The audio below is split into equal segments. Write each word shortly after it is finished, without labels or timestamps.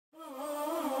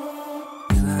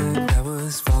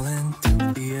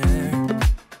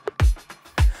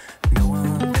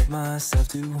myself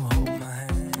to hold my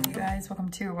hand. Hey guys,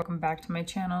 welcome back to my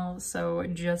channel. So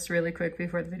just really quick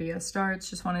before the video starts,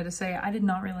 just wanted to say I did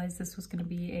not realize this was going to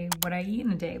be a what I eat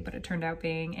in a day, but it turned out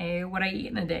being a what I eat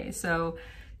in a day. So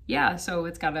yeah, so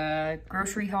it's got a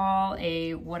grocery haul,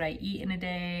 a what I eat in a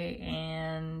day,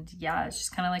 and yeah, it's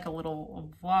just kind of like a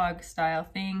little vlog style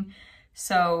thing.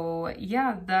 So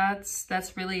yeah, that's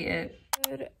really it.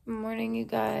 Good morning, you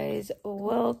guys.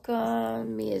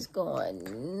 Welcome. Mia's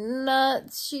going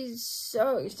nuts. She's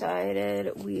so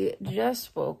excited. We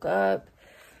just woke up.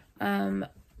 I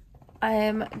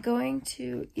am going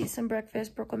to eat some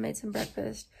breakfast. Brooklyn made some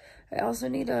breakfast. I also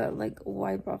need to like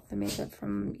wipe off the makeup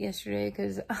from yesterday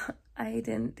because I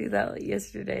didn't do that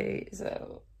yesterday.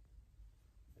 So,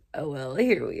 oh well,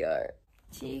 here we are.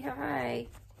 Gee, hi.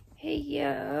 Hey,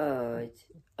 yo.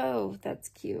 Oh, that's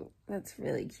cute. That's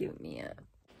really cute, Mia.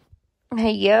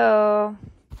 Hey, yo.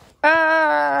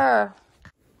 Ah!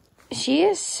 She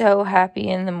is so happy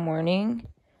in the morning.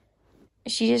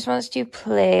 She just wants to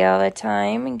play all the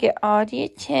time and get all the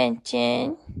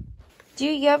attention. Do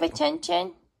you have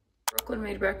attention? Brooklyn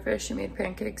made breakfast. She made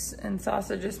pancakes and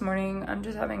sausage this morning. I'm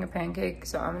just having a pancake,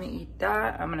 so I'm gonna eat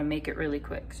that. I'm gonna make it really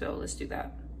quick, so let's do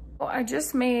that. Well, I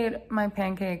just made my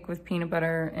pancake with peanut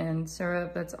butter and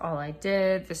syrup. That's all I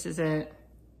did. This is it.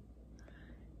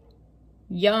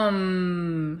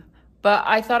 Yum. But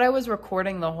I thought I was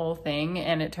recording the whole thing,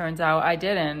 and it turns out I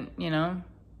didn't, you know?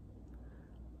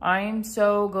 I'm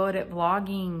so good at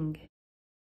vlogging.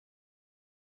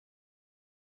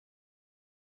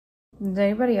 Does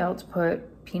anybody else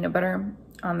put peanut butter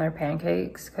on their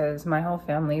pancakes? Because my whole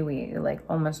family, we, like,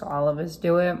 almost all of us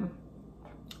do it.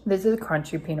 This is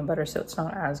crunchy peanut butter, so it's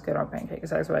not as good on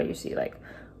pancakes. That's why you see like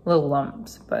little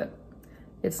lumps, but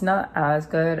it's not as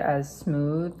good as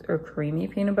smooth or creamy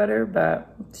peanut butter,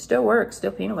 but it still works,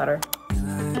 still peanut butter.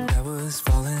 I was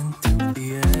falling through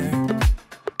the air.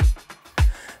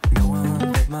 No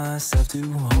one but myself to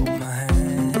hold my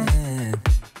hand.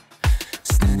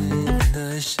 Standing in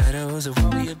the shadows of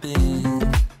where we have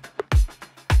been.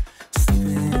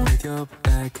 Sleeping with your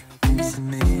back facing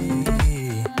me.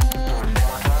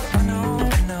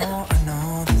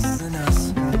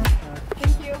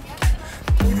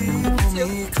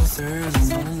 Closer,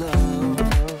 let's fall in love.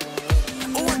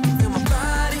 Oh, I can feel my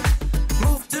body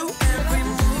move to every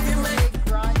move you make.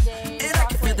 And I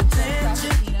can feel the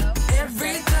tension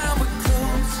every time we're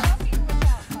close.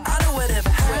 I know whatever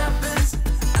happens,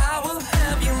 I will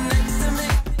have you next to me.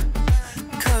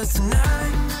 Cause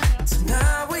tonight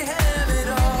we have it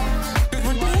all. Cause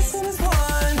we're dancing as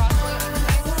one.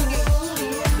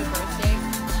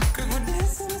 Cause we're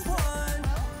dancing as one.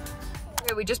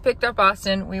 Okay, we just picked up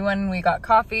Austin. We went and we got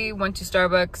coffee, went to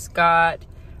Starbucks, got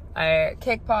a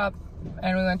cake pop,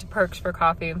 and we went to Perks for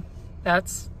coffee.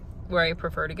 That's where I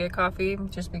prefer to get coffee,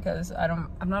 just because I'm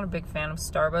not a big fan of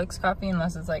Starbucks coffee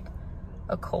unless it's like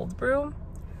a cold brew.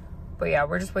 But yeah,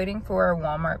 we're just waiting for our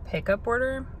Walmart pickup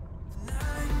order.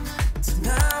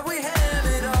 Tonight we have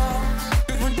it all.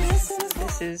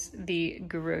 This is the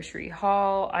grocery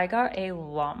haul. I got a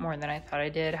lot more than I thought I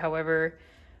did. However,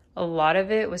 a lot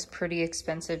of it was pretty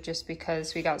expensive just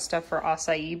because we got stuff for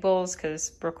acai bowls because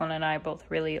Brooklyn and I both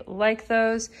really like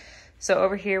those. So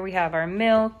over here we have our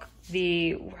milk.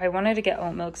 I wanted to get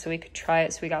oat milk so we could try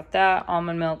it, so we got that.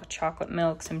 Almond milk, chocolate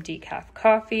milk, some decaf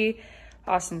coffee,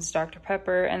 Austin's Dr.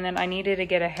 Pepper, and then I needed to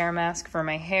get a hair mask for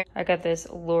my hair. I got this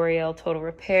L'Oreal Total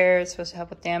Repair. It's supposed to help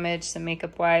with damage, some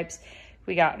makeup wipes.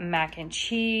 We got mac and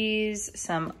cheese,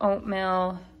 some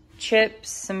oatmeal, chips,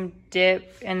 some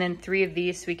dip, and then 3 of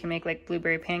these so we can make like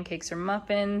blueberry pancakes or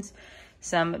muffins,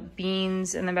 some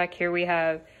beans. And then back here we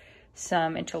have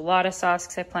some enchilada sauce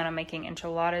because I plan on making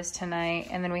enchiladas tonight.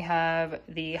 And then we have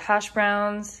the hash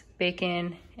browns,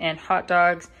 bacon, and hot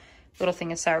dogs, little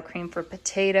thing of sour cream for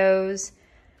potatoes.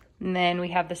 And then we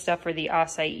have the stuff for the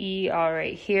acai all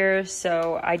right here.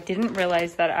 So I didn't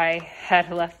realize that I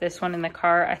had left this one in the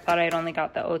car. I thought I had only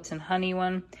got the oats and honey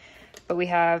one. But we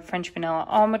have French vanilla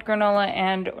almond granola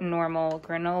and normal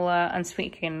granola,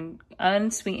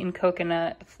 unsweetened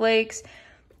coconut flakes,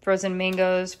 frozen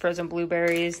mangoes, frozen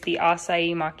blueberries, the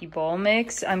acai maki bowl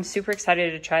mix. I'm super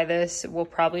excited to try this. We'll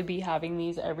probably be having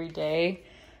these every day,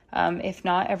 if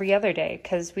not every other day,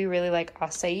 because we really like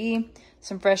acai.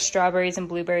 Some fresh strawberries and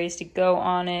blueberries to go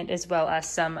on it, as well as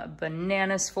some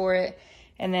bananas for it.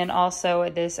 And then also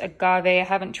this agave. I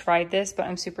haven't tried this, but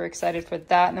I'm super excited for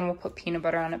that. And then we'll put peanut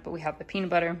butter on it, but we have the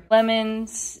peanut butter.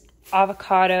 Lemons,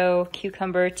 avocado,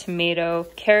 cucumber, tomato,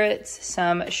 carrots,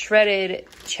 some shredded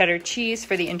cheddar cheese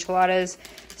for the enchiladas,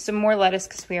 some more lettuce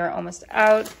because we are almost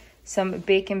out, some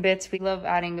bacon bits. We love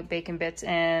adding bacon bits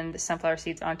and sunflower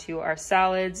seeds onto our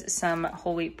salads, some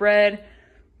whole wheat bread,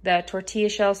 the tortilla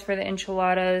shells for the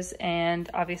enchiladas, and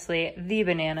obviously the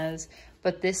bananas.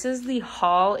 But this is the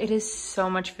haul. It is so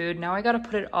much food. Now I gotta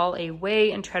put it all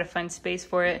away and try to find space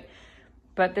for it.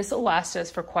 But this will last us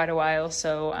for quite a while,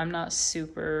 so I'm not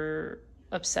super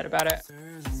upset about it.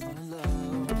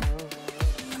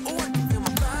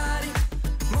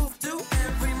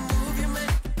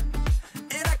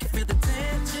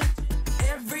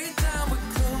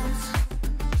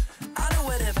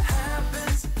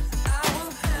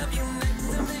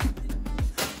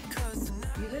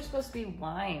 These are supposed to be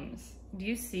limes. Do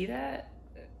you see that?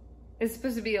 It's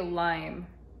supposed to be a lime.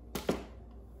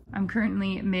 I'm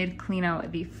currently mid clean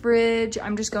out the fridge.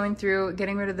 I'm just going through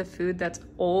getting rid of the food that's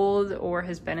old or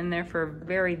has been in there for a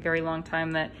very, very long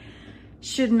time that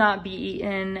should not be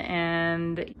eaten.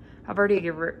 And I've already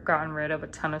gotten rid of a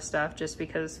ton of stuff just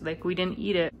because like we didn't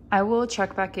eat it. I will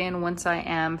check back in once I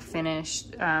am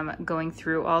finished going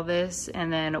through all this,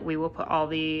 and then we will put all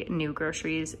the new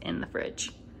groceries in the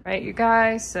fridge. Right, you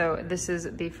guys, so this is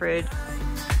the fridge.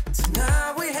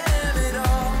 Now we have it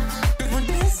all.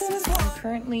 I'm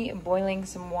currently boiling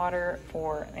some water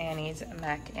for Annie's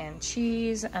mac and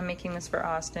cheese. I'm making this for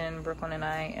Austin, Brooklyn, and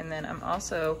I. And then I'm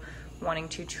also wanting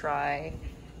to try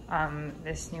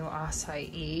this new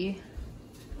acai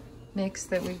mix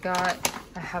that we got.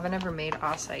 I haven't ever made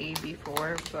acai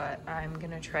before, but I'm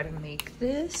gonna try to make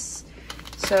this.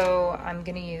 So I'm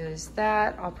gonna use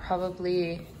that. I'll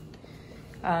probably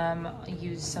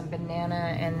use some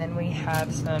banana, and then we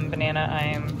have some banana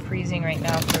I'm freezing right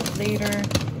now for later.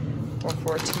 Or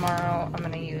for tomorrow, I'm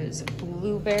gonna use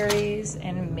blueberries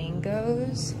and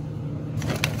mangoes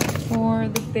for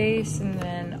the base, and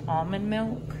then almond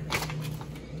milk.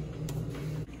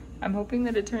 I'm hoping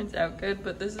that it turns out good,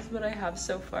 but this is what I have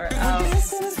so far out.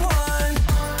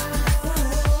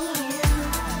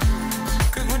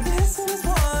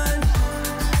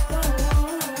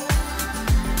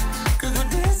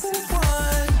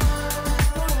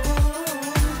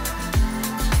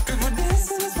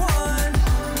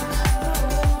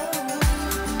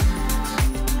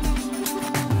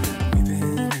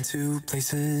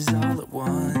 Places all at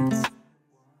once.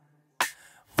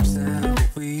 Was that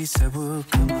what we said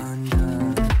would come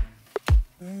undone?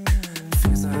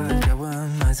 Feels like our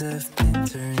minds have been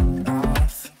turned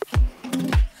off.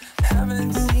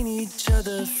 Haven't seen each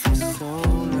other for so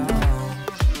long.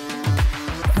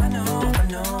 I know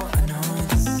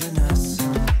this isn't us.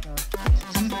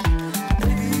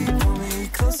 Baby, pull me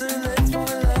closer, let's fall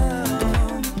in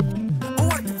love. Oh,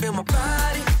 I can feel my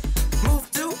body.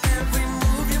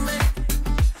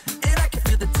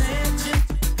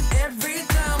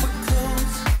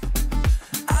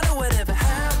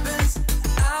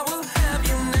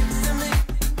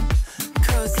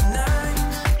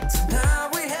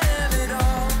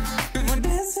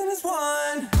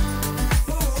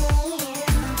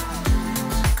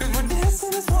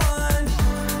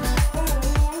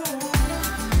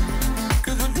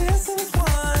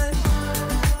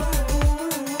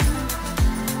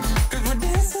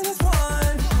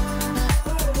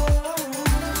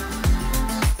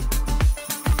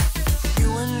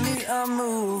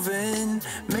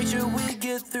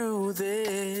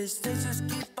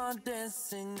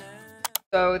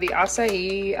 So the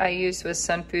acai I used was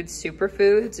SUNFOOD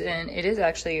Superfoods, and it is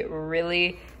actually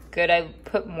really good. I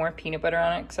put more peanut butter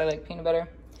on it because I like peanut butter.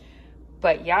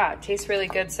 But yeah, it tastes really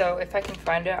good. So if I can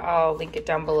find it, I'll link it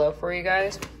down below for you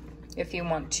guys if you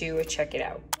want to check it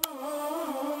out.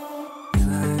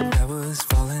 I was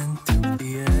falling through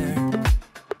the air.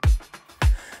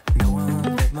 No one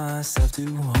let myself to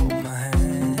hold my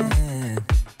hand.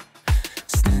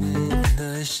 Standing in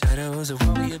the shadows of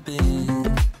where we have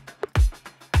been.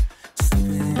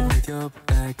 Sleeping with your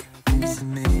back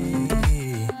facing me.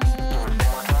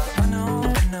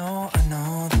 I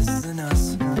know this isn't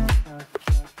us.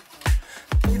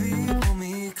 Baby, pull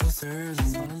me closer,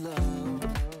 let's fall in love.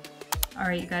 All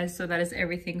right, you guys, so that is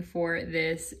everything for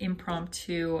this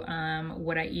impromptu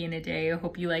what I eat in a day. I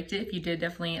hope you liked it. If you did,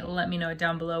 definitely let me know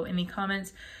down below in the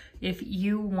comments if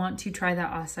you want to try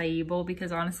that acai bowl,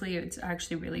 because honestly, it's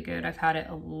actually really good. I've had it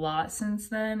a lot since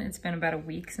then. It's been about a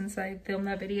week since I filmed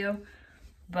that video.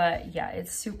 But yeah,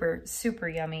 it's super, super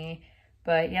yummy.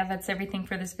 But yeah, that's everything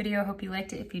for this video. I hope you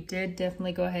liked it. If you did,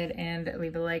 definitely go ahead and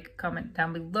leave a like, comment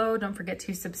down below. Don't forget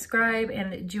to subscribe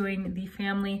and join the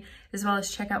family, as well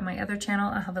as check out my other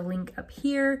channel. I'll have a link up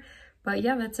here. But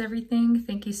yeah, that's everything.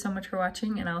 Thank you so much for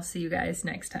watching, and I'll see you guys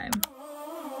next time.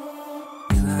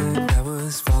 Like I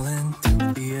was falling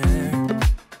through the air.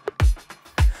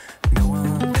 No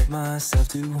one let myself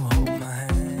to hold my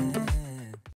hand.